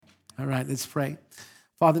All right, let's pray.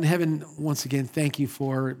 Father in heaven, once again, thank you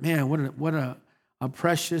for, man, what a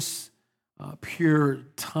precious, pure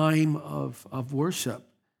time of worship.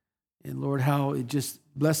 And Lord, how it just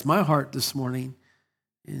blessed my heart this morning.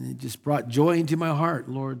 And it just brought joy into my heart,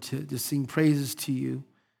 Lord, to sing praises to you.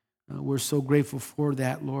 We're so grateful for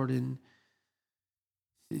that, Lord. And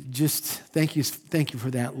just thank you for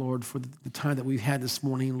that, Lord, for the time that we've had this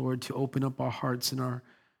morning, Lord, to open up our hearts and our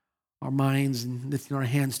minds and lifting our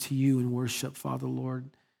hands to you in worship, Father, Lord,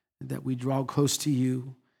 that we draw close to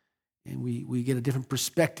you and we get a different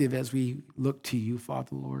perspective as we look to you,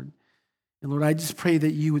 Father, Lord. And Lord, I just pray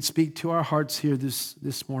that you would speak to our hearts here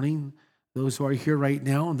this morning, those who are here right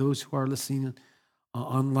now and those who are listening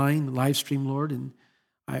online, live stream, Lord. And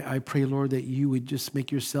I pray, Lord, that you would just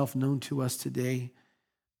make yourself known to us today.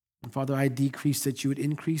 And Father, I decrease that you would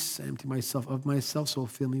increase. I empty myself of myself, so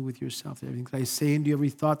fill me with yourself. Everything that I say and do,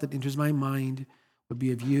 every thought that enters my mind would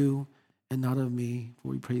be of you and not of me. For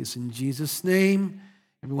we pray this in Jesus' name.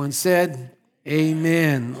 Everyone said,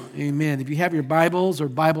 amen. Amen. If you have your Bibles or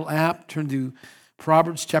Bible app, turn to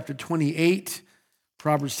Proverbs chapter 28.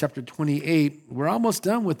 Proverbs chapter 28. We're almost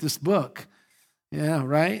done with this book. Yeah,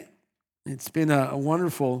 right? It's been a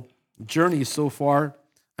wonderful journey so far.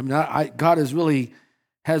 I mean, God has really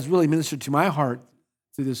ministered to my heart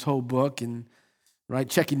through this whole book and, right,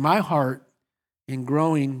 checking my heart and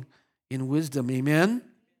growing in wisdom. Amen?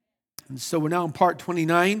 And so we're now in part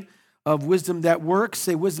 29 of Wisdom That Works.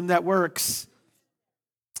 Say, wisdom that works.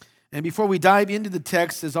 And before we dive into the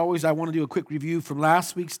text, as always, I want to do a quick review from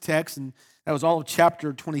last week's text, and that was all of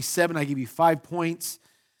chapter 27. I gave you 5 points.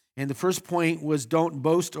 And the first point was don't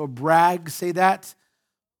boast or brag. Say that.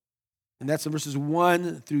 And that's in verses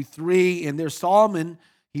 1 through 3. And there's Solomon.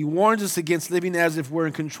 He warns us against living as if we're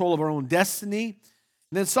in control of our own destiny.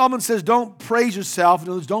 And then Solomon says, don't praise yourself. In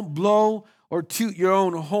other words, don't blow or toot your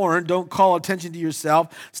own horn. Don't call attention to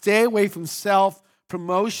yourself. Stay away from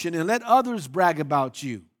self-promotion and let others brag about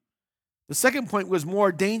you. The second point was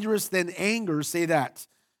more dangerous than anger. Say that.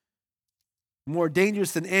 More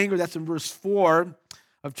dangerous than anger. That's in verse 4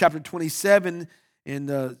 of chapter 27.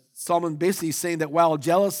 And Solomon basically saying that while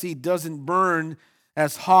jealousy doesn't burn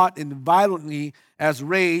as hot and violently as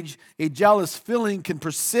rage, a jealous feeling can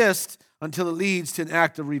persist until it leads to an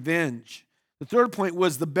act of revenge. The third point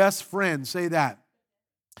was the best friend. Say that.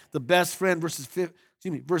 The best friend, verses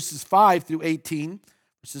 5 through 18.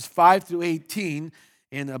 Verses 5 through 18.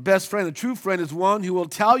 And a best friend, a true friend, is one who will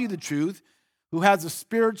tell you the truth, who has the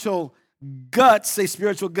spiritual guts, say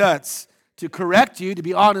spiritual guts, to correct you, to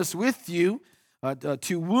be honest with you,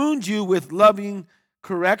 to wound you with loving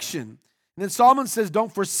correction. And then Solomon says,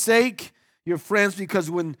 don't forsake your friends, because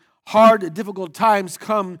when hard, difficult times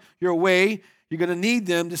come your way, you're going to need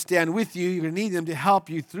them to stand with you. You're going to need them to help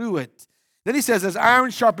you through it. Then he says, as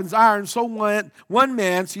iron sharpens iron, so one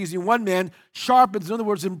man sharpens, in other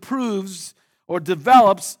words, improves or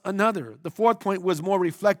develops another. The fourth point was more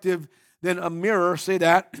reflective than a mirror. Say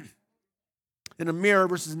that. In a mirror,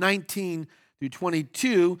 verses 19 through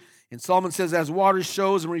 22. And Solomon says, as water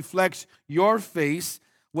shows and reflects your face,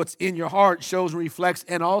 what's in your heart shows and reflects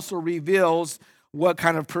and also reveals what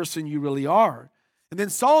kind of person you really are. And then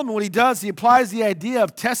Solomon, what he does, he applies the idea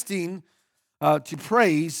of testing to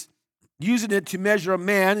praise, using it to measure a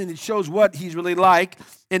man, and it shows what he's really like.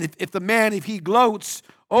 And if the man, if he gloats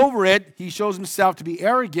over it, he shows himself to be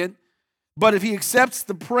arrogant. But if he accepts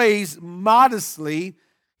the praise modestly,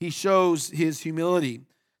 he shows his humility.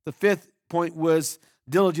 The fifth point was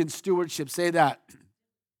diligent stewardship. Say that.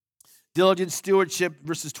 Diligent stewardship,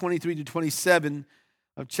 verses 23 to 27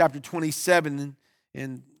 of chapter 27.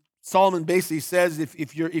 And Solomon basically says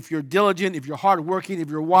if you're diligent, if you're hardworking, if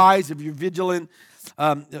you're wise, if you're vigilant,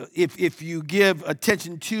 if you give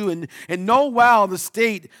attention to and know well the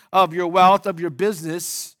state of your wealth, of your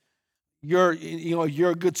business, you're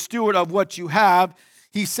a good steward of what you have.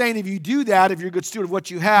 He's saying if you do that, if you're a good steward of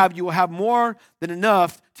what you have, you will have more than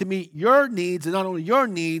enough to meet your needs, and not only your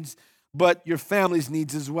needs, but your family's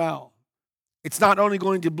needs as well. It's not only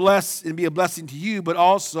going to bless and be a blessing to you, but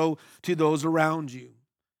also to those around you.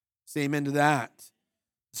 Say amen to that.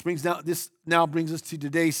 This now brings us to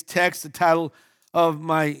today's text. The title of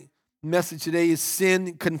my message today is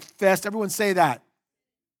Sin Confessed. Everyone say that.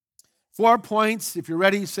 4 points. If you're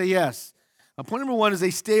ready, say yes. Point number 1 is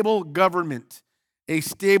a stable government. A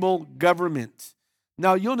stable government.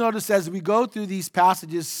 Now, you'll notice as we go through these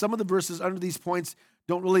passages, some of the verses under these points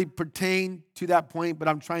don't really pertain to that point, but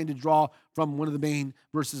I'm trying to draw from one of the main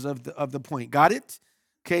verses of the point. Got it?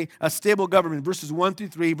 Okay, a stable government. Verses 1 through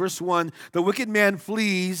 3. Verse 1, the wicked man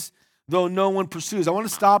flees, though no one pursues. I want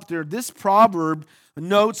to stop there. This proverb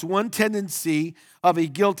notes one tendency of a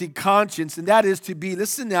guilty conscience, and that is to be,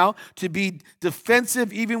 listen now, to be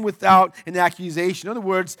defensive even without an accusation. In other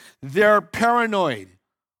words, they're paranoid,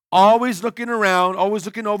 always looking around, always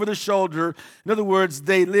looking over their shoulder. In other words,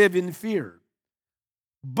 they live in fear.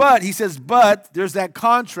 But, he says, but, there's that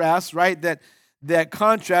contrast, right? That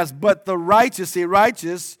contrast, but the righteous, say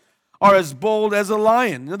righteous, are as bold as a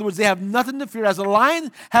lion. In other words, they have nothing to fear. As a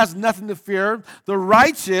lion has nothing to fear, the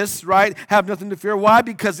righteous, right, have nothing to fear. Why?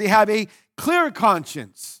 Because they have a clear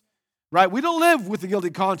conscience, right? We don't live with a guilty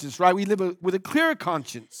conscience, right? We live with a clear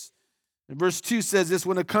conscience. And verse 2 says this,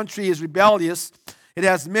 when a country is rebellious, it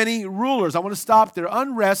has many rulers. I want to stop there.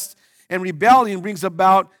 Unrest and rebellion brings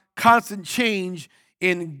about constant change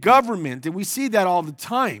in government, and we see that all the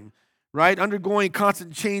time. Right? Undergoing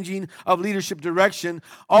constant changing of leadership direction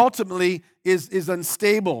ultimately is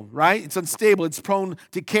unstable, right? It's unstable. It's prone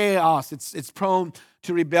to chaos. It's prone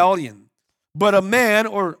to rebellion. But a man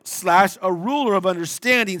or / a ruler of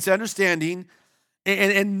understanding, say understanding,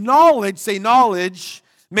 and knowledge, say knowledge,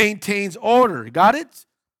 maintains order. Got it?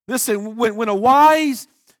 Listen, when a wise,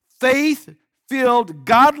 faith-filled,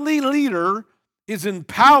 godly leader is in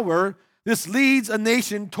power, this leads a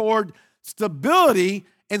nation toward stability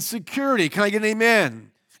and security. Can I get an amen?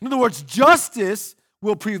 In other words, justice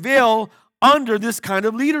will prevail under this kind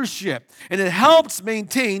of leadership, and it helps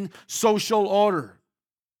maintain social order.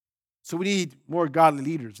 So we need more godly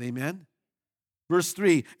leaders, amen? Verse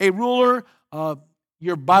 3, a ruler,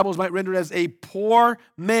 your Bibles might render it as a poor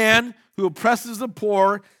man who oppresses the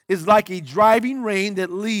poor is like a driving rain that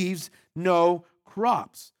leaves no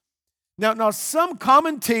crops. Now some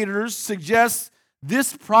commentators suggest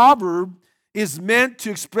this proverb is meant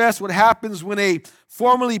to express what happens when a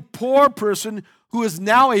formerly poor person who is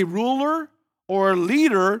now a ruler or a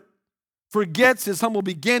leader forgets his humble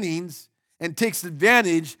beginnings and takes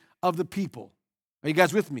advantage of the people. Are you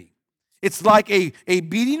guys with me? It's like a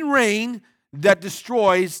beating rain that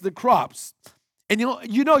destroys the crops. And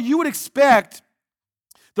you would expect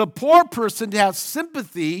the poor person to have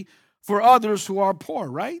sympathy for others who are poor,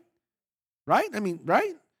 right? Right? I mean,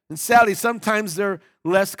 right? And sadly, sometimes they're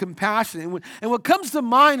less compassionate. And what comes to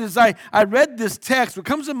mind as I read this text, what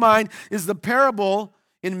comes to mind is the parable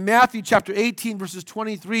in Matthew chapter 18, verses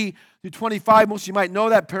 23 through 25. Most of you might know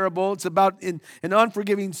that parable. It's about an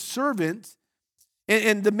unforgiving servant.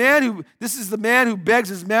 And this is the man who begs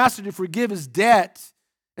his master to forgive his debt.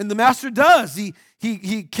 And the master does.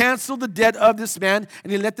 He canceled the debt of this man,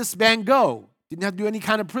 and he let this man go. Didn't have to do any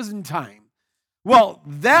kind of prison time. Well,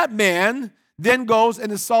 that man then goes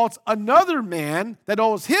and assaults another man that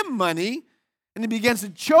owes him money, and he begins to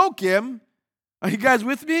choke him. Are you guys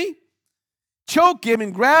with me? Choke him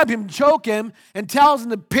and grab him, choke him, and tells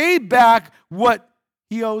him to pay back what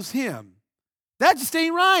he owes him. That just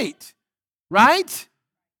ain't right, right?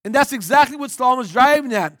 And that's exactly what Solomon's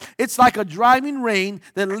driving at. It's like a driving rain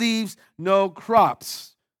that leaves no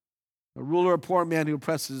crops. A ruler, a poor man who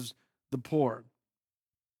oppresses the poor.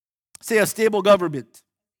 Say a stable government.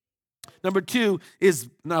 Number 2 is,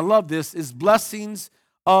 and I love this, is blessings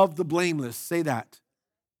of the blameless. Say that.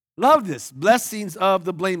 Love this. Blessings of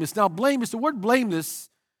the blameless. Now, blameless, the word blameless,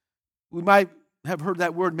 we might have heard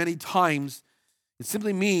that word many times. It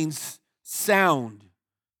simply means sound.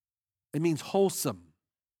 It means wholesome.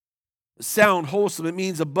 Sound, wholesome. It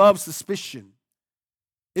means above suspicion.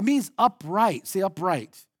 It means upright. Say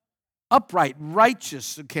upright. Upright,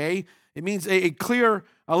 righteous, okay? It means a clear,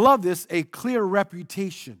 I love this, a clear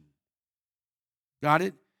reputation. Got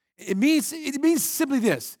it? It means simply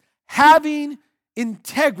this, having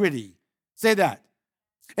integrity. Say that.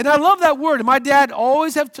 And I love that word. And my dad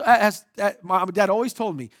always my dad always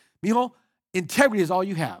told me, Mijo, integrity is all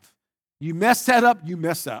you have. You mess that up, you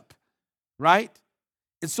mess up. Right?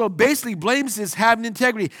 And so basically, blameless is having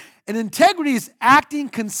integrity. And integrity is acting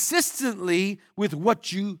consistently with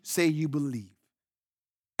what you say you believe.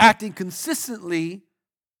 Acting consistently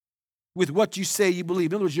with what you say you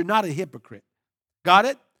believe. In other words, you're not a hypocrite. Got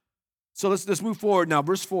it? So let's move forward now.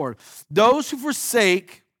 Verse 4. Those who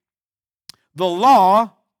forsake the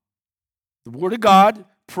law, the word of God,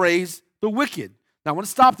 praise the wicked. Now I want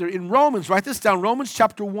to stop there. In Romans, write this down. Romans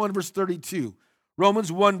chapter 1, verse 32.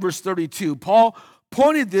 Romans 1, verse 32. Paul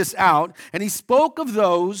pointed this out, and he spoke of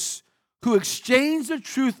those who exchanged the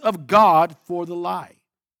truth of God for the lie.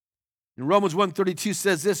 In Romans 1:32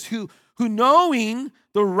 says this, who knowing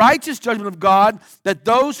the righteous judgment of God, that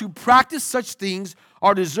those who practice such things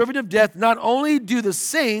are deserving of death, not only do the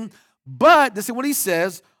same, but, this is what he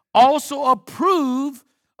says, also approve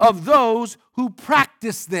of those who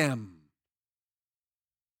practice them.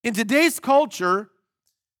 In today's culture,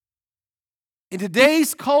 In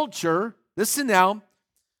today's culture, listen now,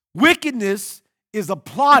 wickedness is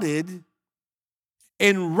applauded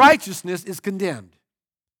and righteousness is condemned.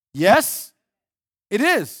 Yes, it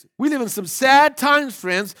is. We live in some sad times,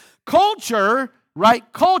 friends. Culture,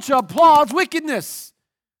 right? Culture applauds wickedness.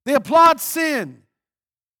 They applaud sin.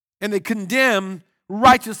 And they condemn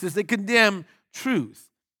righteousness. They condemn truth.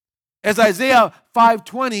 As Isaiah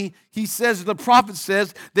 5:20, he says, the prophet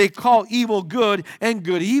says, they call evil good and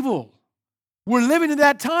good evil. We're living in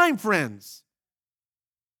that time, friends.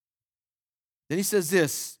 Then he says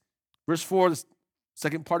this, verse 4, the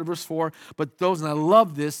second part of verse 4, but those, and I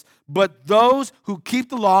love this, but those who keep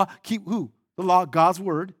the law, keep who? The law, God's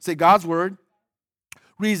word. Say God's word.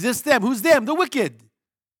 Resist them. Who's them? The wicked.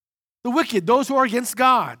 The wicked, those who are against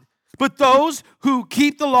God. But those who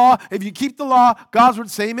keep the law, if you keep the law, God's word,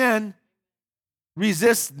 say amen,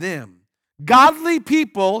 resist them. Godly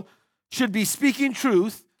people should be speaking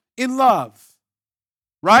truth in love,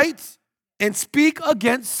 right? And speak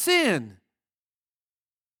against sin.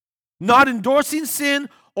 Not endorsing sin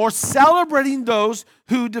or celebrating those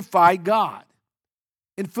who defy God.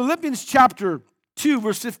 In Philippians chapter 2,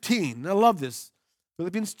 verse 15, I love this.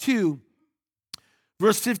 Philippians 2,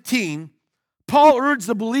 verse 15, Paul urged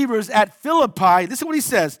the believers at Philippi, this is what he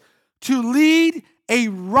says, to lead a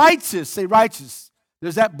righteous, say righteous.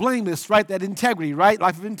 There's that blameless, right? That integrity, right?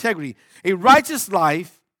 Life of integrity. A righteous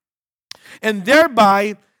life, and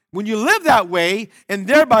thereby, when you live that way, and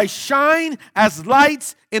thereby shine as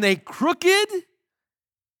lights in a crooked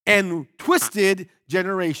and twisted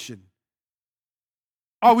generation.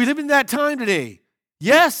 Are we living in that time today?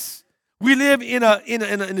 Yes. We live in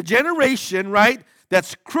a generation, right,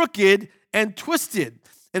 that's crooked and twisted.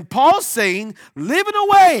 And Paul's saying, live in a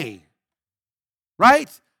way, right?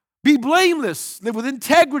 Be blameless, live with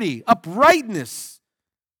integrity, uprightness,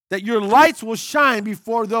 that your lights will shine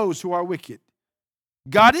before those who are wicked.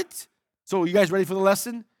 Got it? So you guys ready for the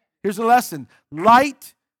lesson? Here's the lesson.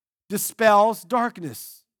 Light dispels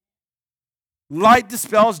darkness. Light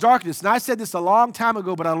dispels darkness. And I said this a long time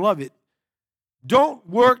ago, but I love it. Don't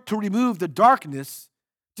work to remove the darkness.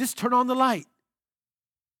 Just turn on the light.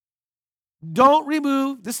 Don't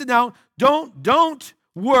remove, listen now, don't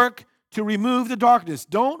work to remove the darkness.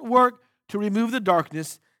 Don't work to remove the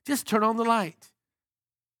darkness. Just turn on the light.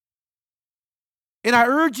 And I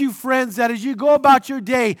urge you, friends, that as you go about your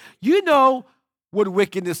day, you know what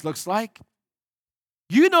wickedness looks like.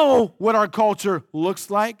 You know what our culture looks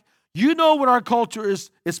like. You know what our culture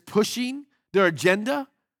is pushing, their agenda.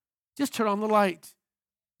 Just turn on the light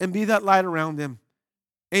and be that light around them.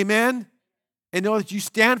 Amen? And know that you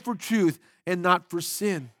stand for truth and not for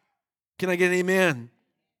sin. Can I get an amen?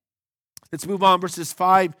 Let's move on, verses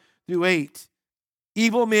 5 through 8.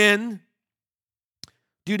 Evil men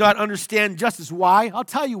do not understand justice. Why? I'll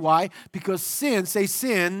tell you why. Because sin, say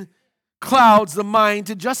sin, clouds the mind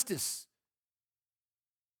to justice.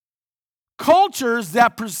 Cultures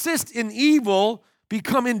that persist in evil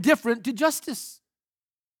become indifferent to justice.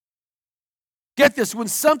 Get this, when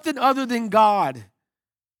something other than God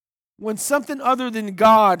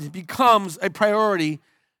becomes a priority,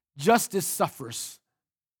 justice suffers.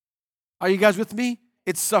 Are you guys with me?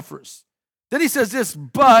 It suffers. Then he says this,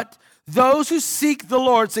 but those who seek the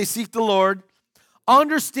Lord, say seek the Lord,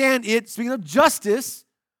 understand it, speaking of justice,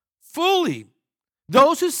 fully.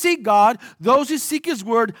 Those who seek God, those who seek His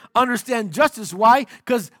word, understand justice. Why?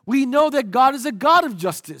 Because we know that God is a God of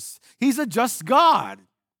justice. He's a just God.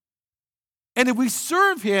 And if we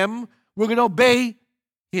serve Him, we're going to obey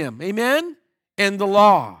Him. Amen? And the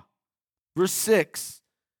law. Verse 6,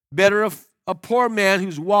 better a poor man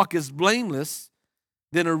whose walk is blameless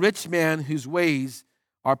than a rich man whose ways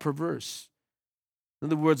are perverse. In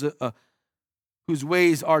other words, whose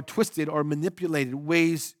ways are twisted or manipulated,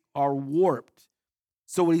 ways are warped.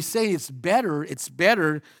 So what he's saying, it's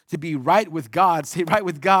better to be right with God. Say right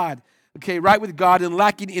with God. Okay, right with God and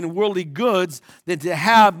lacking in worldly goods than to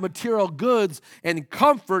have material goods and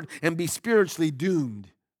comfort and be spiritually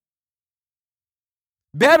doomed.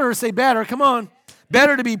 Better, say better, come on.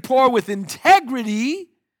 Better to be poor with integrity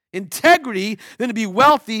than to be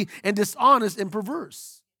wealthy and dishonest and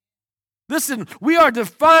perverse. Listen, we are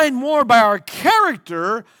defined more by our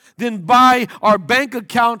character than by our bank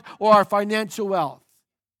account or our financial wealth.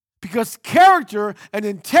 Because character and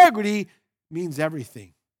integrity means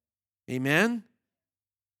everything. Amen?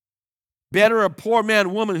 Better a poor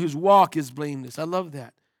man, woman whose walk is blameless. I love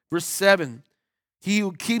that. Verse 7, he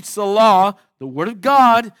who keeps the law, the word of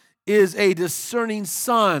God, is a discerning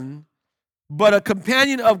son, but a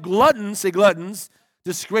companion of gluttons, say gluttons,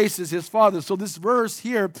 disgraces his father. So this verse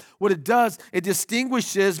here, what it does, it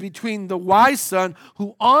distinguishes between the wise son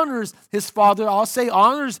who honors his father, I'll say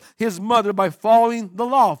honors his mother by following the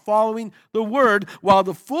law, following the word, while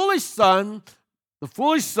the foolish son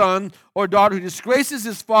or daughter who disgraces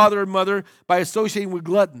his father or mother by associating with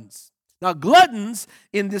gluttons. Now, gluttons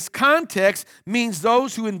in this context means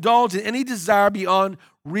those who indulge in any desire beyond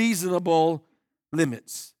reasonable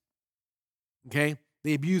limits. Okay?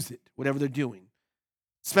 They abuse it, whatever they're doing.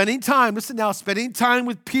 Spending time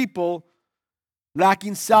with people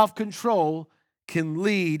lacking self-control can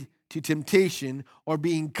lead to temptation or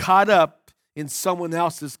being caught up in someone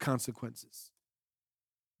else's consequences.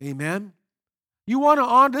 Amen? You want to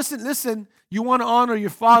honor, listen, you want to honor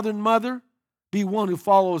your father and mother? Be one who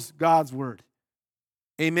follows God's word.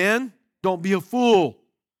 Amen? Don't be a fool.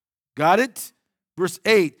 Got it? Verse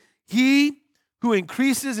 8, he who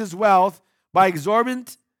increases his wealth by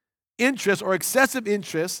exorbitant interest or excessive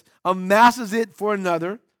interest amasses it for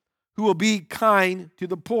another who will be kind to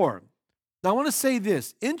the poor. Now I want to say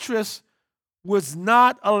this. Interest was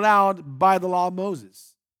not allowed by the law of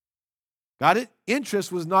Moses. Got it?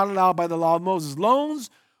 Interest was not allowed by the law of Moses. Loans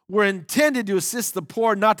were intended to assist the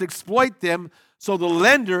poor, not to exploit them, so the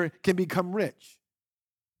lender can become rich.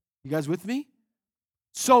 You guys with me?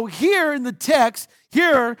 So here in the text,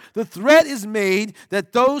 here the threat is made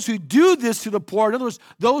that those who do this to the poor, in other words,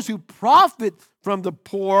 those who profit from the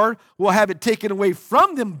poor, will have it taken away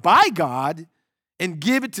from them by God and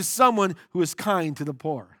give it to someone who is kind to the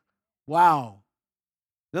poor. Wow.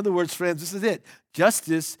 In other words, friends, this is it.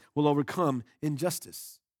 Justice will overcome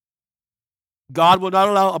injustice. God will not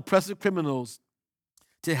allow oppressive criminals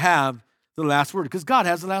to have the last word, because God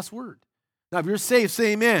has the last word. Now, if you're saved,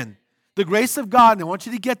 say amen. The grace of God, and I want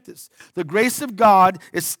you to get this, the grace of God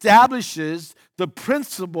establishes the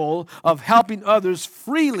principle of helping others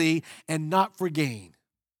freely and not for gain.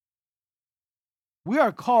 We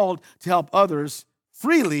are called to help others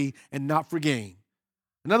freely and not for gain.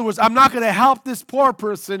 In other words, I'm not going to help this poor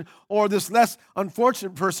person or this less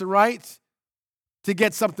unfortunate person, right, to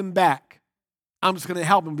get something back. I'm just going to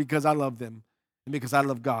help them because I love them and because I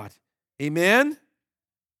love God. Amen?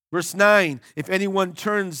 Verse 9, if anyone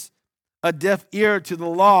turns a deaf ear to the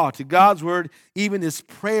law, to God's word, even his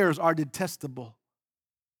prayers are detestable.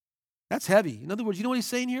 That's heavy. In other words, you know what he's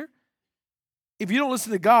saying here? If you don't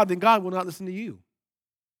listen to God, then God will not listen to you.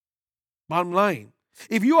 Bottom line.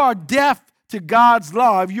 If you are deaf to God's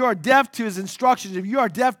law, if you are deaf to his instructions, if you are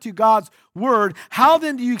deaf to God's word, how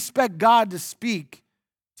then do you expect God to speak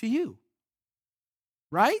to you?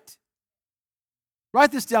 Right?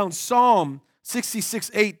 Write this down, Psalm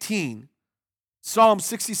 66:18. Psalm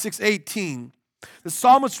 66:18. The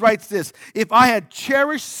psalmist writes this, if I had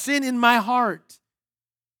cherished sin in my heart,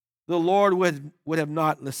 the Lord would have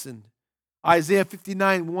not listened. Isaiah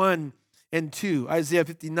 59:1 and 2. Isaiah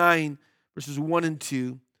 59, verses 1 and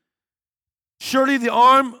 2. Surely the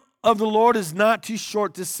arm of the Lord is not too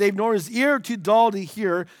short to save, nor his ear too dull to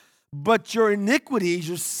hear, but your iniquities,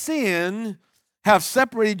 your sin, have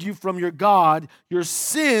separated you from your God. Your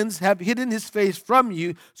sins have hidden his face from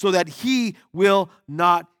you so that he will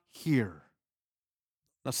not hear.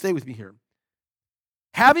 Now stay with me here.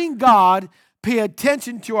 Having God pay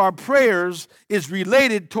attention to our prayers is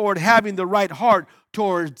related toward having the right heart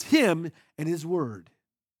towards him and his word.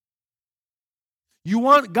 You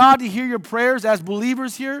want God to hear your prayers as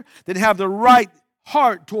believers here? Then have the right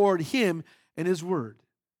heart toward him and his word.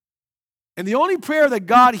 And the only prayer that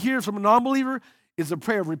God hears from a non-believer is a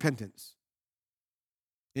prayer of repentance.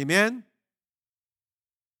 Amen?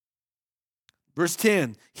 Verse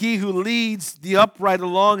 10, he who leads the upright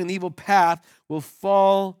along an evil path will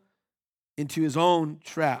fall into his own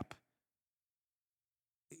trap.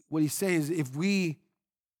 What he's saying is if we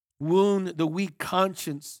wound the weak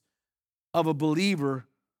conscience of a believer,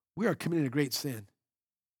 we are committing a great sin.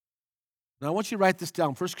 Now I want you to write this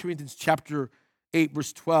down, 1 Corinthians chapter 8,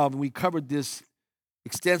 verse 12, and we covered this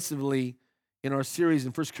extensively in our series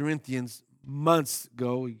in 1 Corinthians months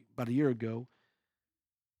ago, about a year ago.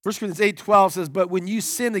 1 Corinthians 8:12 says, but when you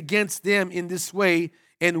sin against them in this way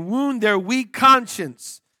and wound their weak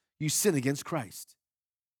conscience, you sin against Christ.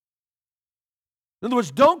 In other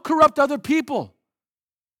words, don't corrupt other people.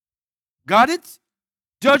 Got it?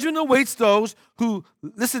 Judgment awaits those who,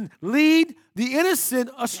 listen, lead the innocent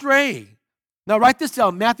astray. Now write this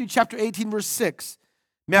down, Matthew chapter 18, verse 6.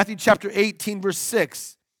 Matthew chapter 18, verse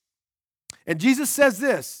 6. And Jesus says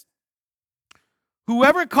this,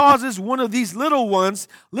 whoever causes one of these little ones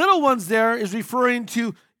there is referring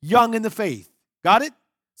to young in the faith. Got it?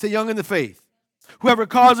 Say young in the faith. Whoever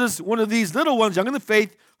causes one of these little ones, young in the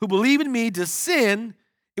faith, who believe in me to sin,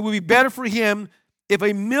 it would be better for him if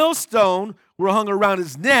a millstone were hung around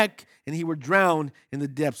his neck and he were drowned in the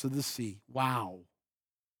depths of the sea. Wow.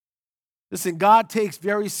 Listen, God takes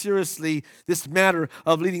very seriously this matter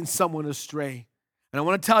of leading someone astray. And I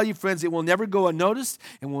want to tell you, friends, it will never go unnoticed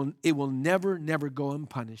and it will never, never go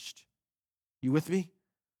unpunished. You with me?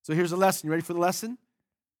 So here's a lesson. You ready for the lesson?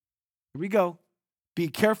 Here we go. Be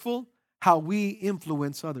careful how we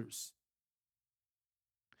influence others.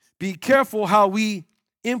 Be careful how we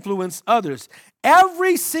influence others.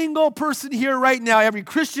 Every single person here right now, every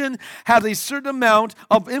Christian has a certain amount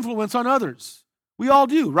of influence on others. We all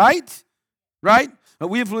do, right? Right?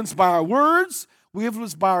 We influence by our words. We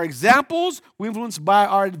influence by our examples. We influence by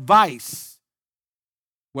our advice.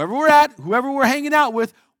 Wherever we're at, whoever we're hanging out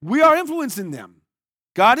with, we are influencing them.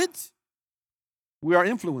 Got it? We are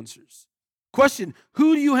influencers. Question,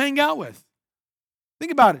 who do you hang out with?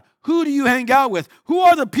 Think about it. Who do you hang out with? Who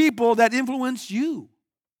are the people that influence you?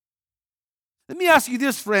 Let me ask you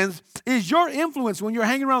this, friends. Is your influence, when you're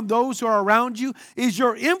hanging around those who are around you, is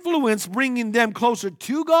your influence bringing them closer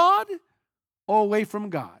to God or away from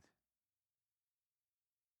God?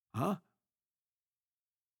 Huh?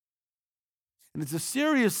 And it's a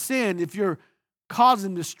serious sin if you're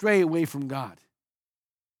causing them to stray away from God.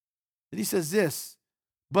 And he says this,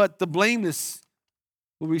 but the blameless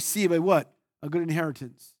will receive a what? A good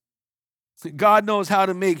inheritance. God knows how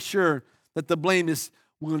to make sure that the blameless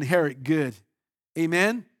will inherit good.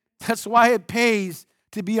 Amen? That's why it pays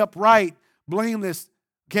to be upright, blameless,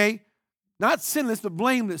 okay? Not sinless, but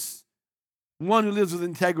blameless. One who lives with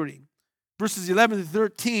integrity. Verses 11 to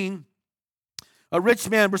 13, a rich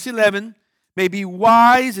man, verse 11, may be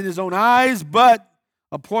wise in his own eyes, but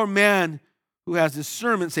a poor man who has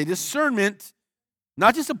discernment, say discernment,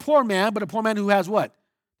 not just a poor man, but a poor man who has what?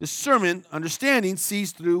 Discernment, understanding,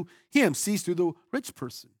 sees through him, sees through the rich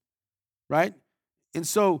person, right? And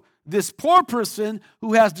so this poor person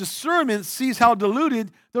who has discernment sees how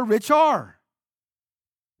deluded the rich are.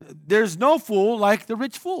 There's no fool like the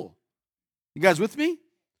rich fool. You guys with me?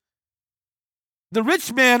 The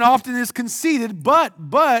rich man often is conceited,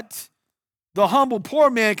 but the humble poor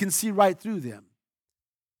man can see right through them.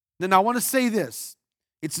 Then I want to say this.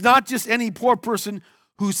 It's not just any poor person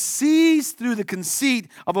who sees through the conceit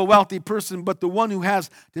of a wealthy person, but the one who has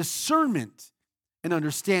discernment and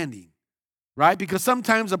understanding, right? Because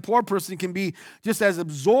sometimes a poor person can be just as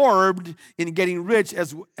absorbed in getting rich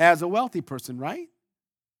as a wealthy person, right?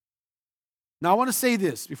 Now I want to say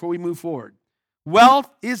this before we move forward. Wealth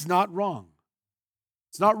is not wrong.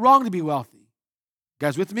 It's not wrong to be wealthy. You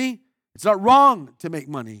guys with me? It's not wrong to make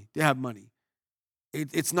money, to have money.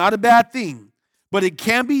 It's not a bad thing. But it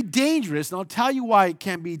can be dangerous, and I'll tell you why it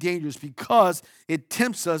can be dangerous, because it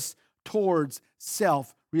tempts us towards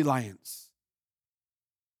self-reliance.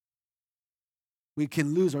 We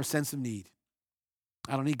can lose our sense of need.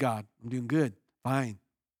 I don't need God. I'm doing good. Fine.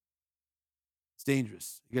 It's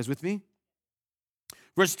dangerous. You guys with me?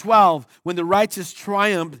 Verse 12, when the righteous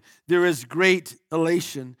triumph, there is great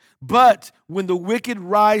elation. But when the wicked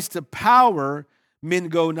rise to power, men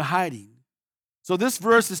go into hiding. So this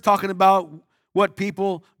verse is talking about what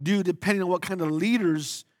people do depending on what kind of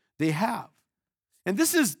leaders they have. And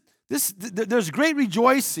there's great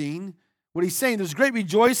rejoicing. What he's saying, there's great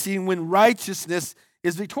rejoicing when righteousness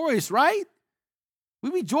is victorious, right?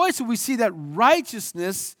 We rejoice when we see that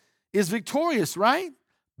righteousness is victorious, right?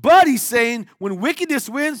 But he's saying when wickedness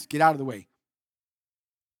wins, get out of the way.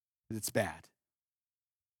 It's bad.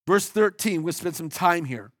 Verse 13, we'll spend some time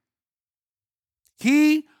here.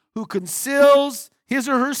 He who conceals his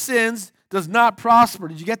or her sins does not prosper.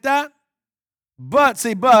 Did you get that? But,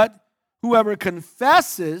 say but, whoever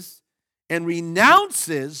confesses and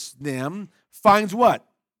renounces them finds what?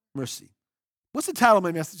 Mercy. What's the title of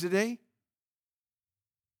my message today?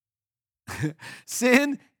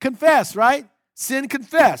 Sin, confess, right? Sin,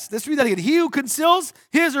 confess. Let's read that again. He who conceals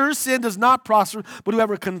his or her sin does not prosper, but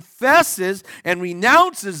whoever confesses and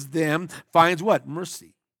renounces them finds what?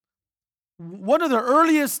 Mercy. One of the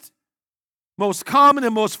earliest, most common,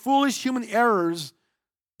 and most foolish human errors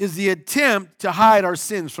is the attempt to hide our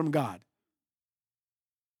sins from God.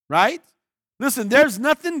 Right? Listen, there's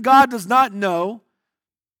nothing God does not know,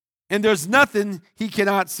 and there's nothing he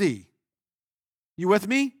cannot see. You with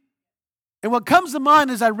me? And what comes to mind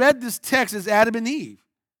as I read this text is Adam and Eve.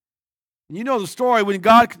 And you know the story when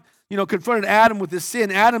God, confronted Adam with his sin.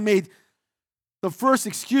 Adam made the first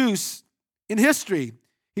excuse in history.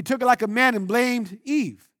 He took it like a man and blamed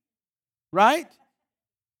Eve. Right?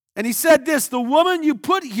 And he said this, the woman you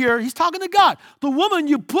put here, he's talking to God. The woman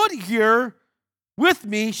you put here with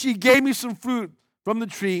me, she gave me some fruit from the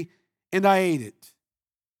tree and I ate it.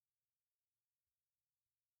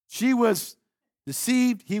 She was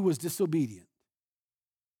deceived, he was disobedient.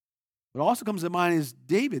 What also comes to mind is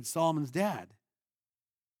David, Solomon's dad.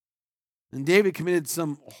 And David committed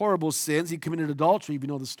some horrible sins. He committed adultery, if you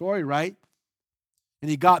know the story, right? And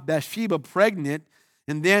he got Bathsheba pregnant,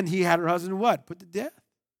 and then he had her husband what? Put to death.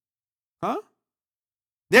 Huh?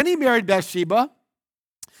 Then he married Bathsheba,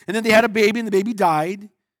 and then they had a baby, and the baby died.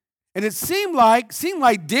 And it seemed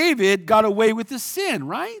like David got away with his sin,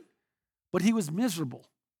 right? But he was miserable.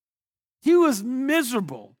 He was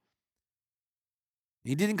miserable.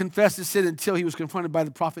 He didn't confess his sin until he was confronted by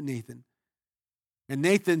the prophet Nathan. And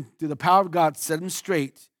Nathan, through the power of God, set him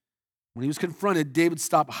straight. When he was confronted, David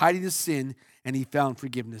stopped hiding his sin, and he found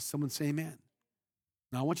forgiveness. Someone say amen.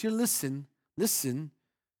 Now I want you to listen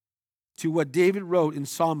to what David wrote in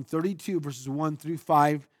Psalm 32, verses 1 through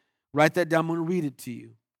 5. Write that down. I'm going to read it to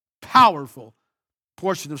you. Powerful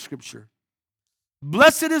portion of Scripture.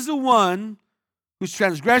 Blessed is the one whose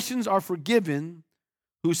transgressions are forgiven,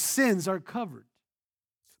 whose sins are covered.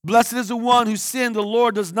 Blessed is the one whose sin the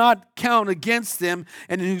Lord does not count against them,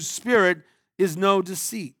 and in whose spirit is no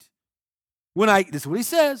deceit. This is what he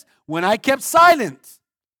says, when I kept silent,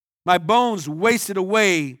 my bones wasted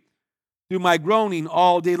away through my groaning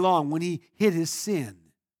all day long, when he hid his sin.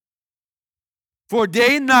 For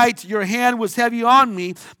day and night your hand was heavy on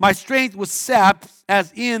me, my strength was sapped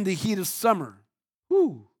as in the heat of summer.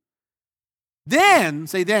 Whew. Then,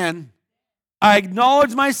 say then, I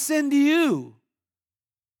acknowledged my sin to you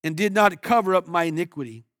and did not cover up my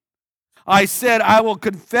iniquity. I said, I will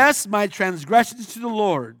confess my transgressions to the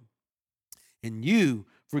Lord, and you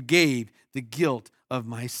forgave the guilt of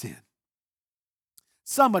my sin.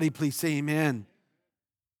 Somebody please say amen.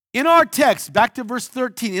 In our text, back to verse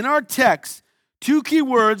 13, in our text, two key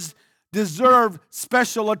words deserve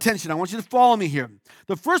special attention. I want you to follow me here.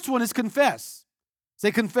 The first one is confess.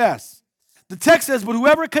 Say confess. The text says, but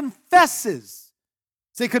whoever confesses,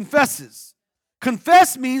 say confesses.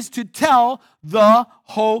 Confess means to tell the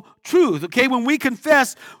whole truth. Okay, when we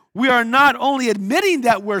confess, we are not only admitting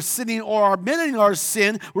that we're sinning or admitting our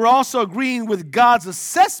sin, we're also agreeing with God's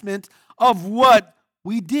assessment of what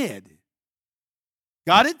we did.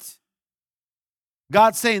 Got it?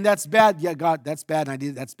 God's saying that's bad. Yeah, God, that's bad, and I did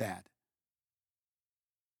it. That's bad.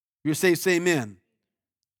 You're saying, say amen.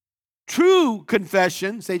 True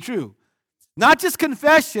confession, say true. Not just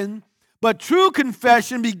confession, but true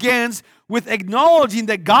confession begins with acknowledging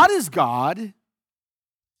that God is God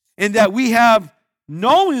and that we have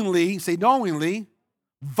knowingly, say knowingly,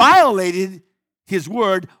 violated his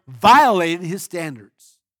word, violated his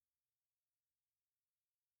standards.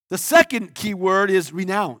 The second key word is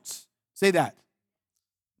renounce. Say that.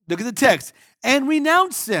 Look at the text. And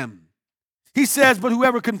renounce them. He says, but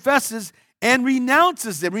whoever confesses and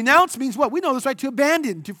renounces them. Renounce means what? We know this, right? To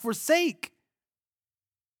abandon, to forsake,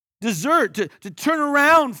 desert, to turn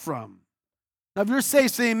around from. Now, if you're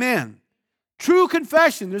saved, say amen. True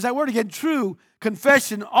confession, there's that word again, true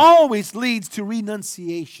confession always leads to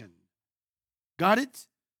renunciation. Got it?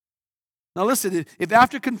 Now listen, if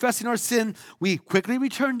after confessing our sin, we quickly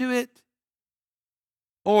return to it,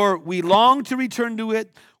 or we long to return to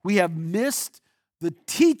it, we have missed the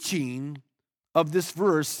teaching of this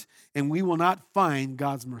verse, and we will not find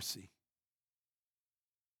God's mercy.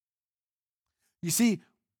 You see,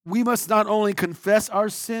 we must not only confess our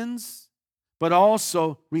sins, but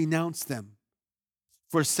also renounce them,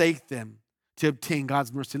 forsake them, to obtain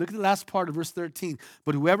God's mercy. Look at the last part of verse 13.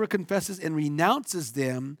 But whoever confesses and renounces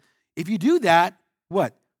them, if you do that,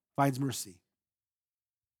 what? Finds mercy.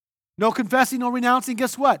 No confessing, no renouncing,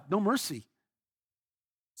 guess what? No mercy.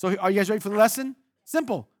 So are you guys ready for the lesson?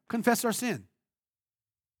 Simple. Confess our sin.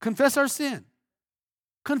 Confess our sin.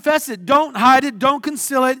 Confess it. Don't hide it. Don't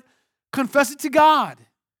conceal it. Confess it to God.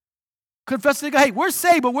 Confess it to God. Hey, we're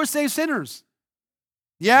saved, but we're saved sinners.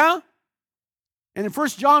 Yeah? And in 1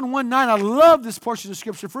 John 1:9, I love this portion of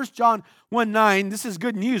Scripture. 1 John 1:9, this is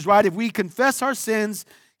good news, right? If we confess our sins,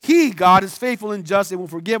 He, God, is faithful and just and will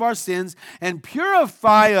forgive our sins and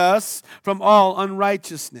purify us from all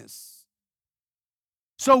unrighteousness.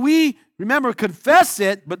 So we, remember, confess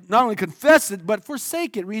it, but not only confess it, but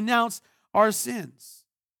forsake it, renounce our sins.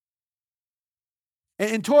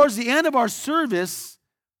 And towards the end of our service,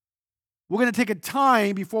 we're going to take a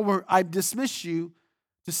time before I dismiss you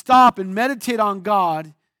to stop and meditate on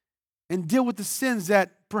God and deal with the sins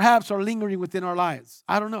that perhaps are lingering within our lives.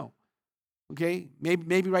 I don't know. Okay?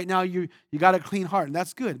 Maybe right now you got a clean heart, and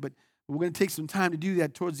that's good, but we're going to take some time to do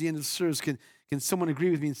that towards the end of the service. Can someone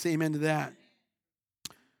agree with me and say amen to that?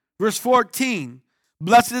 Verse 14,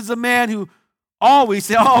 blessed is the man who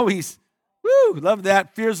always, love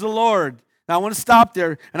that, fears the Lord. Now I want to stop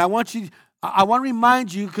there, and I want you I want to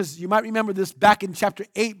remind you, because you might remember this back in chapter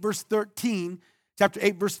 8, verse 13. Chapter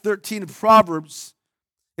 8, verse 13 of Proverbs.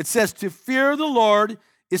 It says, to fear the Lord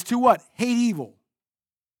is to what? Hate evil.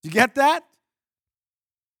 Did you get that?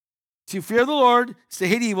 To fear the Lord is to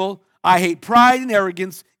hate evil. I hate pride and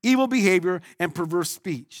arrogance, evil behavior, and perverse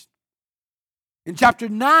speech. In chapter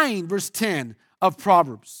 9, verse 10 of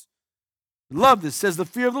Proverbs, I love this, says the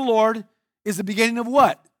fear of the Lord is the beginning of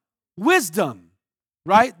what? Wisdom,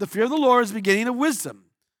 right? The fear of the Lord is the beginning of wisdom.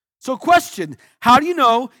 So question, how do you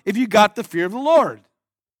know if you got the fear of the Lord?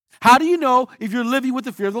 How do you know if you're living with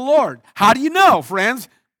the fear of the Lord? How do you know, friends?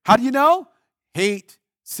 How do you know? Hate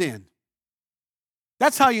sin.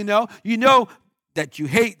 That's how you know. You know that you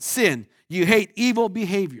hate sin. You hate evil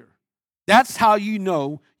behavior. That's how you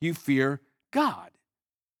know you fear God.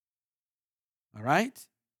 All right?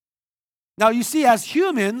 Now you see, as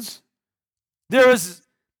humans, there is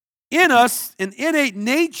in us an innate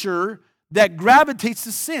nature that gravitates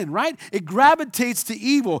to sin, right? It gravitates to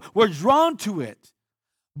evil. We're drawn to it.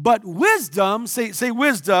 But wisdom, say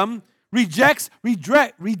wisdom, rejects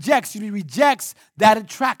that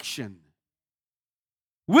attraction.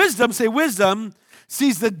 Wisdom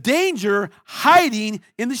sees the danger hiding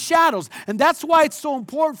in the shadows. And that's why it's so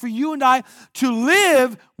important for you and I to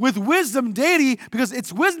live with wisdom daily, because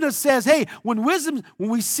it's wisdom that says, hey, wisdom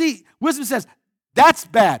says, that's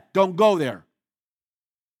bad, don't go there.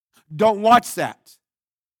 Don't watch that.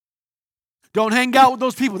 Don't hang out with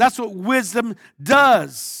those people. That's what wisdom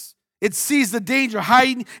does. It sees the danger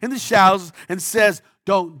hiding in the shadows and says,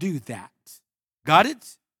 don't do that. Got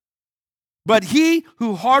it? But he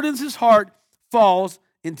who hardens his heart falls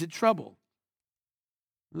into trouble.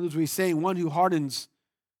 In other words, we're saying one who hardens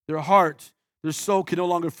their heart, their soul can no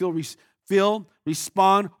longer feel,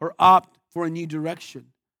 respond, or opt for a new direction.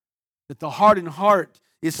 That the hardened heart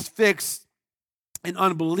is fixed in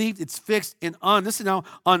unbelief. It's fixed in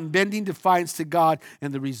unbending defiance to God.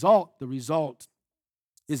 And the result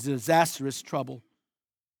is disastrous trouble.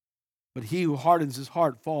 But he who hardens his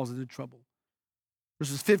heart falls into trouble.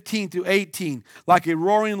 Verses 15 through 18, like a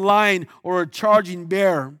roaring lion or a charging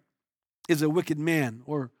bear is a wicked man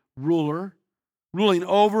or ruler, ruling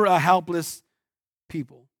over a helpless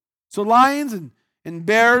people. So lions and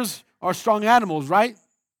bears are strong animals, right?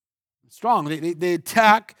 Strong. They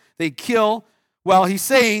attack, they kill. Well, he's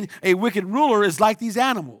saying a wicked ruler is like these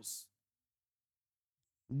animals.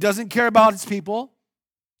 Doesn't care about his people,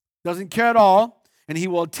 doesn't care at all, and he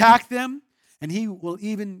will attack them, and he will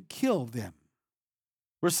even kill them.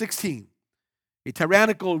 Verse 16, a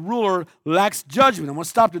tyrannical ruler lacks judgment. I want to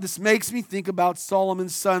stop there. This makes me think about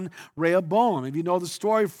Solomon's son, Rehoboam. If you know the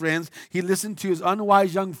story, friends, he listened to his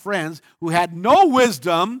unwise young friends who had no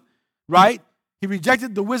wisdom, right? He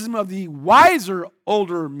rejected the wisdom of the wiser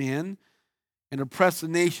older men and oppressed the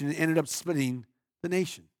nation and ended up splitting the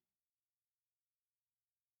nation.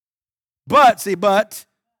 But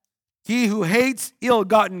he who hates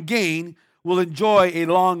ill-gotten gain will enjoy a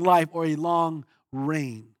long life or a long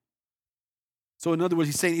reign. So in other words,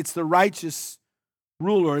 he's saying it's the righteous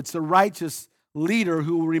ruler, it's the righteous leader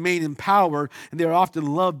who will remain in power, and they're often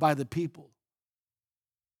loved by the people.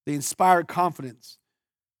 They inspire confidence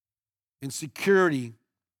and security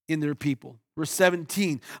in their people. Verse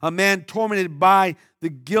 17, a man tormented by the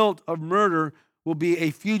guilt of murder will be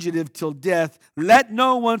a fugitive till death. Let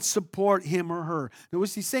no one support him or her. Now,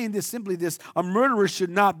 was he saying this? Simply this: a murderer should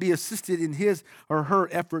not be assisted in his or her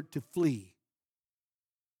effort to flee.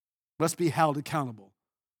 Must be held accountable.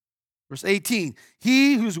 Verse 18,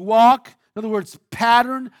 he whose walk, in other words,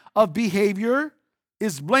 pattern of behavior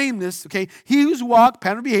is blameless. Okay, he whose walk,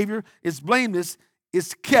 pattern of behavior is blameless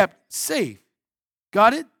is kept safe.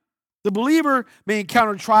 Got it? The believer may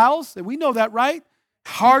encounter trials, and we know that, right?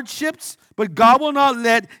 Hardships, but God will not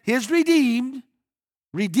let his redeemed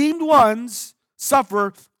ones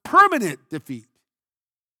suffer permanent defeat.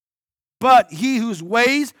 But he whose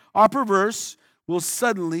ways are perverse will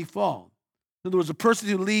suddenly fall. In other words, a person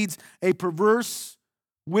who leads a perverse,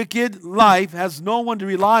 wicked life has no one to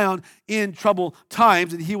rely on in troubled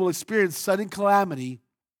times, and he will experience sudden calamity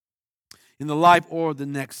in the life or the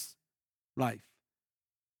next life.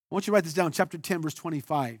 I want you to write this down, chapter 10, verse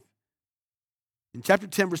 25. In chapter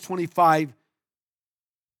 10, verse 25,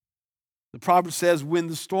 the proverb says, when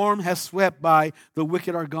the storm has swept by, the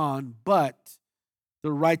wicked are gone, but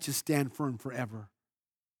the righteous stand firm forever.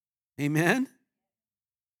 Amen?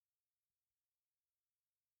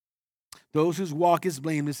 Those whose walk is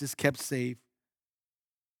blameless is kept safe,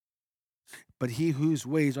 but he whose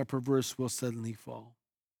ways are perverse will suddenly fall.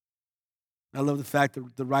 I love the fact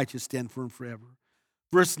that the righteous stand firm forever.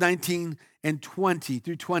 Verse 19 and 20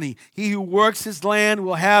 through 20. He who works his land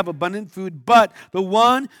will have abundant food, but the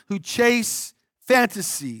one who chases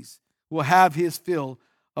fantasies will have his fill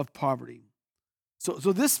of poverty. So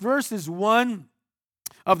this verse is one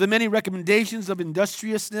of the many recommendations of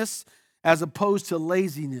industriousness as opposed to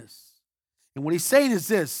laziness. And what he's saying is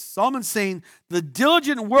this. Solomon's saying the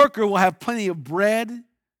diligent worker will have plenty of bread,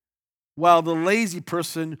 while the lazy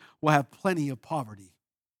person will have plenty of poverty.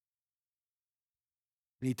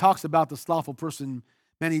 And he talks about the slothful person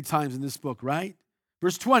many times in this book, right?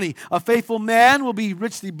 Verse 20, a faithful man will be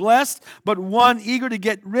richly blessed, but one eager to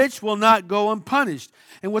get rich will not go unpunished.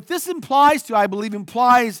 And what this implies to, I believe,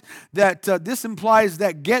 implies that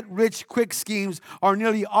get-rich-quick schemes are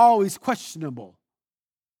nearly always questionable.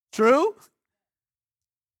 True?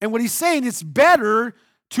 And what he's saying, it's better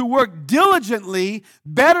to work diligently,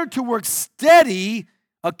 better to work steady,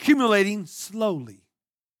 accumulating slowly.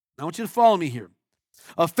 I want you to follow me here.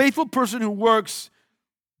 A faithful person who works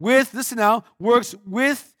within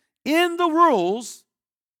the rules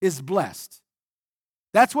is blessed.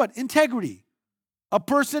 That's what? Integrity. A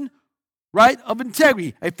person, right, of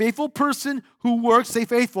integrity. A faithful person who works, say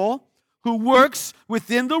faithful, who works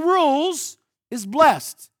within the rules is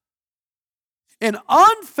blessed. An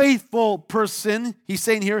unfaithful person, he's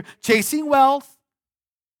saying here, chasing wealth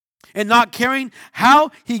and not caring how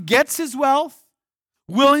he gets his wealth,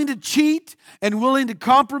 willing to cheat and willing to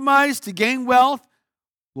compromise to gain wealth,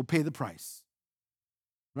 will pay the price.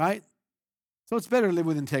 Right? So it's better to live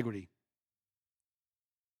with integrity.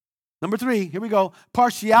 Number 3, here we go.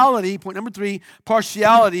 Partiality, point number 3,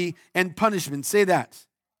 partiality and punishment. Say that.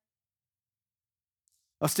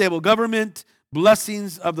 A stable government,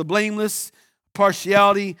 blessings of the blameless,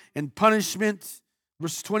 partiality and punishment.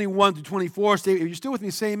 Verses 21 to 24. If you're still with me,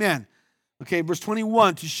 say amen. Okay, verse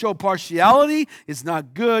 21, to show partiality is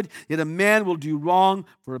not good, yet a man will do wrong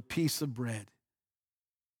for a piece of bread.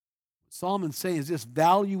 What Solomon's saying is this: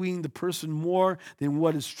 valuing the person more than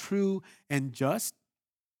what is true and just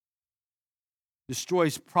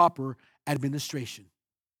destroys proper administration.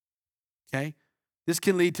 Okay? This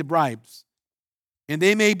can lead to bribes. And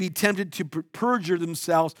they may be tempted to perjure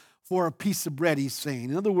themselves for a piece of bread, he's saying.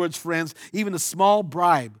 In other words, friends, even a small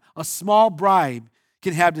bribe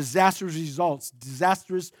can have disastrous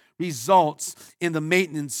results in the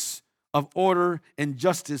maintenance of order and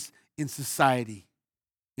justice in society,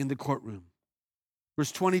 in the courtroom.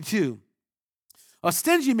 Verse 22, a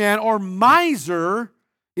stingy man or miser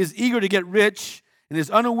is eager to get rich and is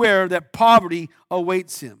unaware that poverty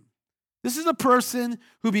awaits him. This is a person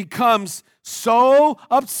who becomes so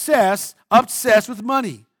obsessed with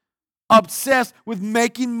money, obsessed with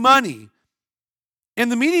making money.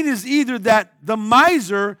 And the meaning is either that the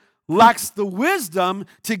miser lacks the wisdom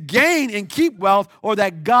to gain and keep wealth, or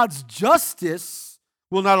that God's justice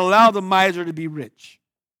will not allow the miser to be rich.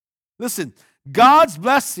 Listen, God's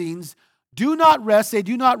blessings do not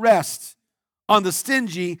rest on the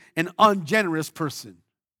stingy and ungenerous person.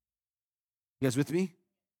 You guys with me?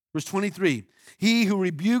 Verse 23, he who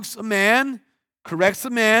rebukes a man, corrects a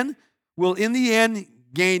man, will in the end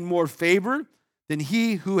gain more favor than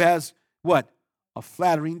he who has what? A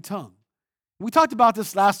flattering tongue. We talked about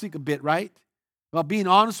this last week a bit, right? About being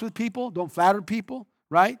honest with people, don't flatter people,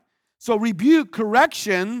 right? So rebuke,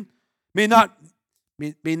 correction may not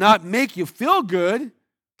make you feel good,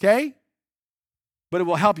 okay? But it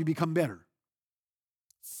will help you become better.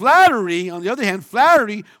 Flattery, on the other hand,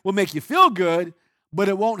 flattery will make you feel good, but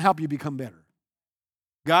it won't help you become better.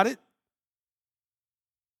 Got it?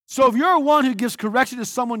 So if you're one who gives correction to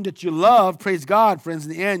someone that you love, praise God, friends,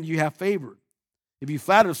 in the end, you have favor. If you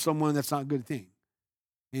flatter someone, that's not a good thing.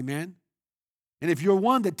 Amen? And if you're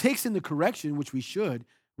one that takes in the correction, which we should,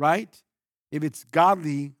 right? If it's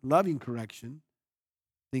godly, loving correction,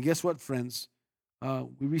 then guess what, friends?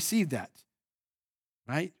 We receive that,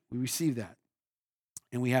 right? We receive that,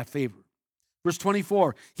 and we have favor. Verse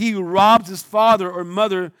 24, he who robs his father or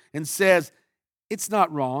mother and says, it's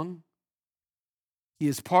not wrong, he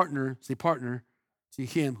is partner to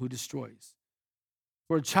him who destroys.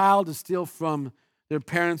 For a child to steal from their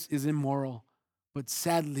parents is immoral, but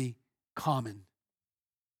sadly common.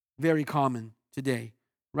 Very common today,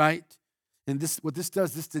 right? And what this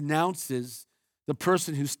does, this denounces the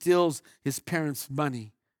person who steals his parents'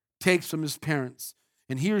 money, takes from his parents,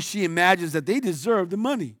 and he or she imagines that they deserve the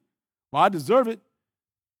money. Well, I deserve it.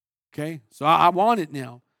 Okay, so I want it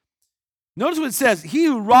now. Notice what it says. He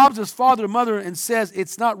who robs his father or mother and says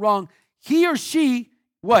it's not wrong, he or she,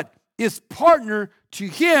 what? Is partner to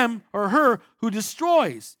him or her who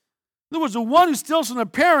destroys. In other words, the one who steals from their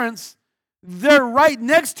parents, they're right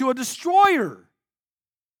next to a destroyer.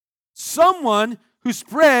 Someone who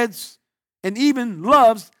spreads and even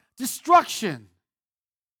loves destruction.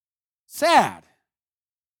 Sad.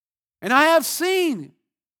 And I have seen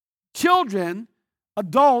children,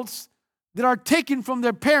 adults, that are taken from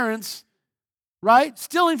their parents, right?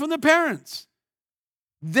 Stealing from their parents.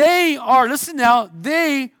 They are, listen now,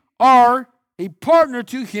 they are a partner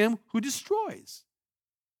to him who destroys.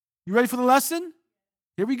 You ready for the lesson?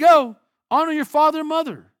 Here we go. Honor your father and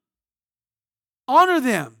mother. Honor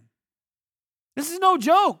them. This is no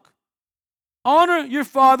joke. Honor your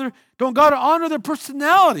father. Don't got to honor their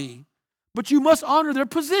personality, but you must honor their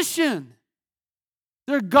position.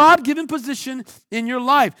 Their God-given position in your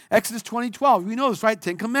life. Exodus 20:12. We know this, right?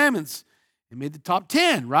 10 Commandments. It made the top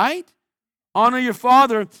 10, right? Honor your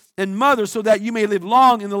father and mother so that you may live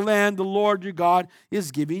long in the land the Lord your God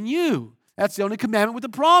is giving you. That's the only commandment with a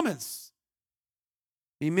promise.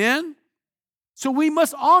 Amen? So we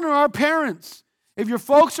must honor our parents. If your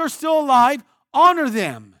folks are still alive, honor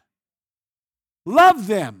them. Love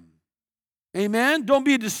them. Amen? Don't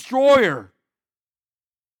be a destroyer.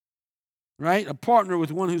 Right? A partner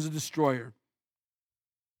with one who's a destroyer.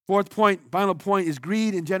 Fourth point, final point, is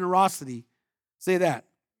greed and generosity. Say that.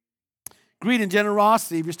 Greed and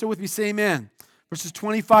generosity. If you're still with me, say amen. Verses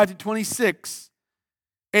 25 to 26.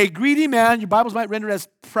 A greedy man, your Bibles might render it as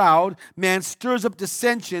proud, man stirs up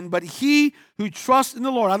dissension, but he who trusts in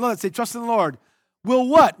the Lord, I love that, say trust in the Lord, will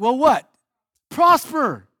what? Will what?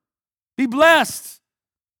 Prosper. Be blessed.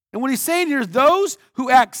 And what he's saying here is those who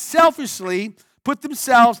act selfishly put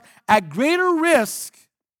themselves at greater risk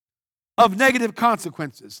of negative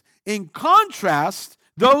consequences. In contrast,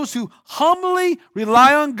 those who humbly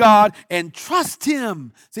rely on God and trust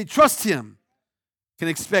him, say trust him, can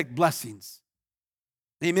expect blessings.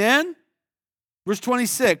 Amen? Verse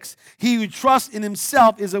 26, he who trusts in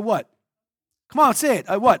himself is a what? Come on, say it.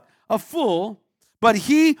 A what? A fool. But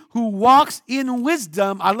he who walks in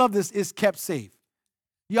wisdom, I love this, is kept safe.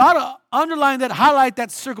 You ought to underline that, highlight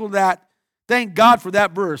that, circle that. Thank God for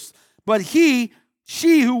that verse. But she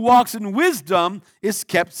who walks in wisdom is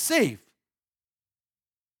kept safe.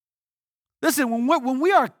 Listen, when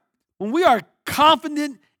we are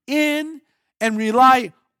confident in and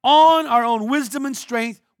rely on our own wisdom and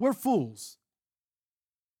strength, we're fools.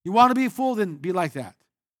 You want to be a fool? Then be like that.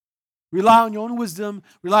 Rely on your own wisdom,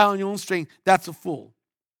 rely on your own strength. That's a fool.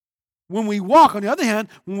 When we walk, on the other hand,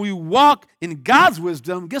 when we walk in God's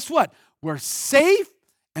wisdom, guess what? We're safe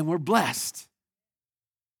and we're blessed.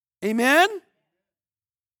 Amen?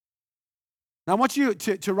 Now I want you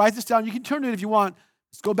to write this down. You can turn to it if you want.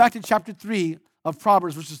 Let's go back to chapter 3 of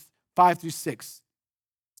Proverbs, verses 5 through 6.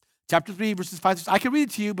 Chapter 3, verses 5 through 6. I can read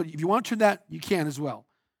it to you, but if you want to turn that, you can as well.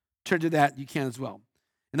 Turn to that, you can as well.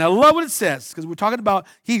 And I love what it says, because we're talking about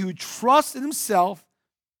he who trusts in himself,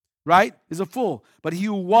 right, is a fool. But he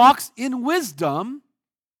who walks in wisdom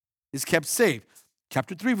is kept safe.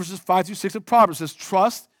 Chapter 3, verses 5 through 6 of Proverbs says,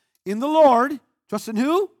 trust in the Lord. Trust in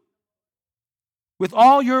who? With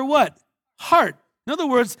all your what? Heart. In other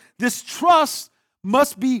words, this trust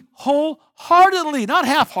must be wholeheartedly, not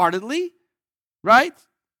half-heartedly, right?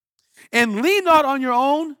 And lean not on your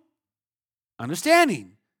own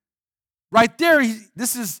understanding. Right there,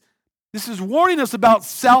 this is warning us about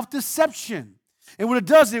self-deception. And what it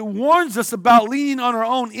does, it warns us about leaning on our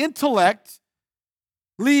own intellect,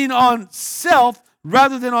 leaning on self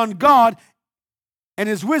rather than on God and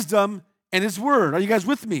his wisdom and his word. Are you guys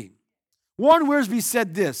with me? Warren Wiersbe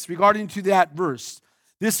said this regarding to that verse.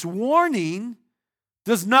 This warning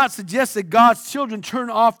does not suggest that God's children turn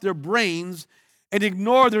off their brains and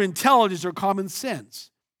ignore their intelligence or common sense.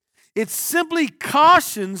 It simply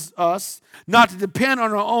cautions us not to depend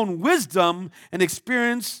on our own wisdom and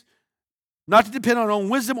experience, not to depend on our own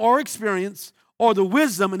wisdom or experience, or the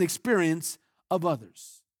wisdom and experience of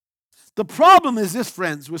others. The problem is this,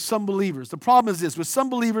 friends, with some believers. The problem is this. With some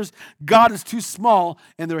believers, God is too small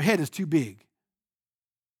and their head is too big.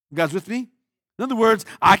 You guys with me? In other words,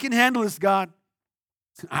 I can handle this, God.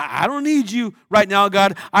 I don't need you right now,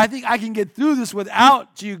 God. I think I can get through this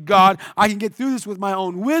without you, God. I can get through this with my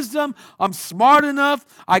own wisdom. I'm smart enough.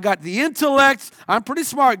 I got the intellect. I'm pretty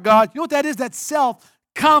smart, God. You know what that is? That's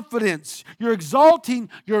self-confidence. You're exalting,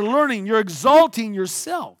 you're learning, you're exalting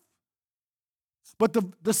yourself. But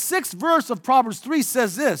the sixth verse of Proverbs 3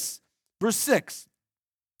 says this, verse 6.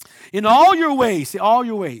 In all your ways, say all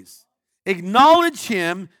your ways, acknowledge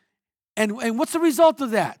him, and what's the result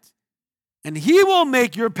of that? And he will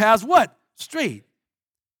make your paths what? Straight.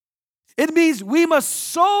 It means we must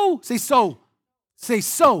so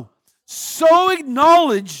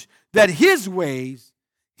acknowledge that his ways,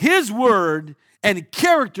 his word, and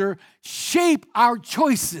character shape our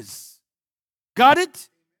choices. Got it?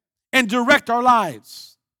 and direct our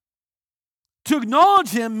lives. To acknowledge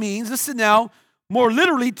him means, listen now, more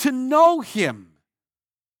literally, to know him.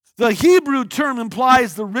 The Hebrew term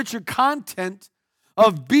implies the richer content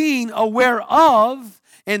of being aware of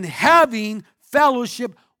and having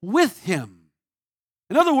fellowship with him.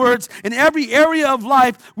 In other words, in every area of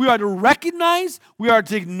life, we are to recognize, we are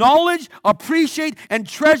to acknowledge, appreciate, and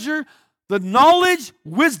treasure the knowledge,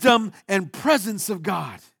 wisdom, and presence of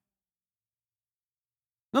God.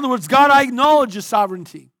 In other words, God, I acknowledge your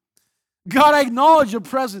sovereignty. God, I acknowledge your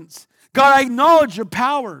presence. God, I acknowledge your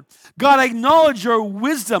power. God, I acknowledge your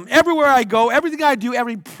wisdom. Everywhere I go, everything I do,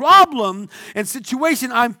 every problem and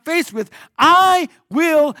situation I'm faced with, I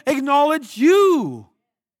will acknowledge you.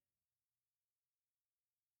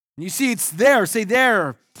 And you see, it's there, say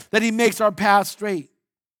there, that he makes our path straight.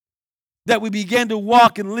 That we begin to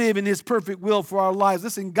walk and live in his perfect will for our lives.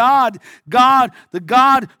 Listen, God, the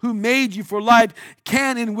God who made you for life,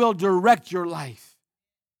 can and will direct your life.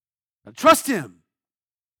 Now, trust him.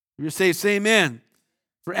 You're saved, say amen.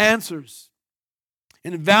 For answers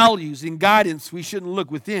and values and guidance, we shouldn't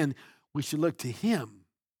look within. We should look to him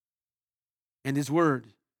and his word.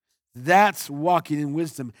 That's walking in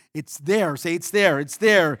wisdom. It's there. Say it's there. It's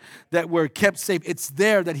there that we're kept safe. It's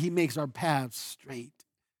there that he makes our paths straight.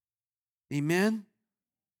 Amen?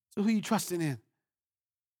 So who are you trusting in?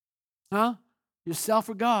 Huh? Yourself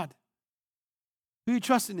or God? Who are you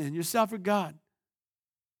trusting in? Yourself or God?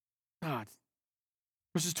 God.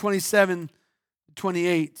 Verses 27 to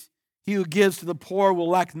 28. He who gives to the poor will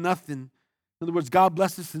lack nothing. In other words, God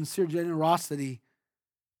blesses sincere generosity.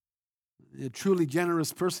 A truly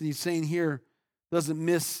generous person, he's saying here, doesn't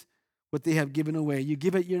miss what they have given away. You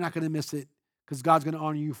give it, you're not going to miss it because God's going to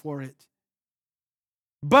honor you for it.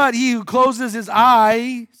 But he who closes his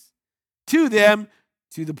eyes to them,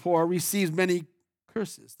 to the poor, receives many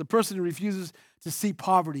curses. The person who refuses to see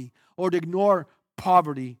poverty or to ignore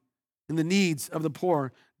poverty and the needs of the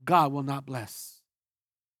poor, God will not bless.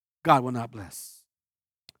 God will not bless.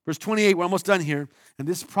 Verse 28, we're almost done here. And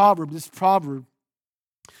this proverb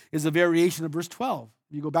is a variation of verse 12.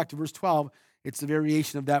 You go back to verse 12, it's a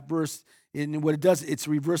variation of that verse. And what it does, it's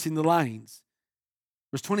reversing the lines.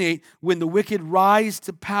 Verse 28, when the wicked rise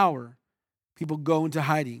to power, people go into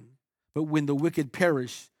hiding. But when the wicked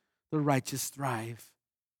perish, the righteous thrive.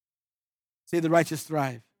 Say the righteous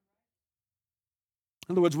thrive.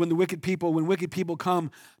 In other words, when wicked people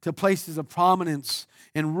come to places of prominence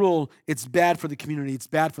and rule, it's bad for the community, it's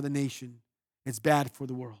bad for the nation, it's bad for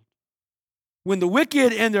the world. When the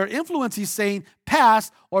wicked and their influence, he's saying,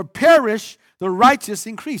 pass or perish, the righteous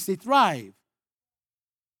increase, they thrive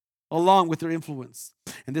along with their influence.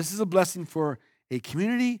 And this is a blessing for a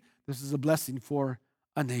community, this is a blessing for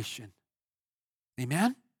a nation.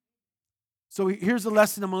 Amen? So here's the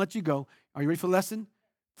lesson, I'm going to let you go. Are you ready for the lesson?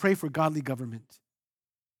 Pray for godly government.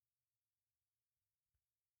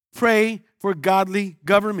 Pray for godly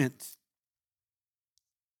government.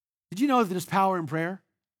 Did you know that there's power in prayer?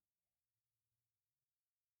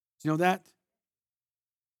 Did you know that?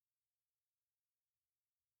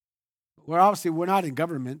 We're not in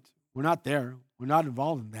government. We're not there. We're not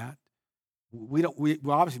involved in that. We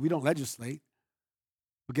don't legislate.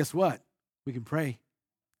 But guess what? We can pray.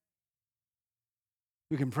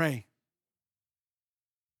 We can pray.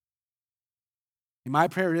 And my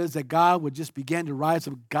prayer is that God would just begin to rise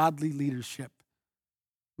up godly leadership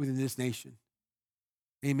within this nation.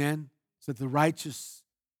 Amen. So that the righteous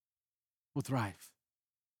will thrive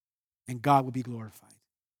and God will be glorified.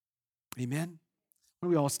 Amen. Why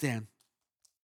don't we all stand?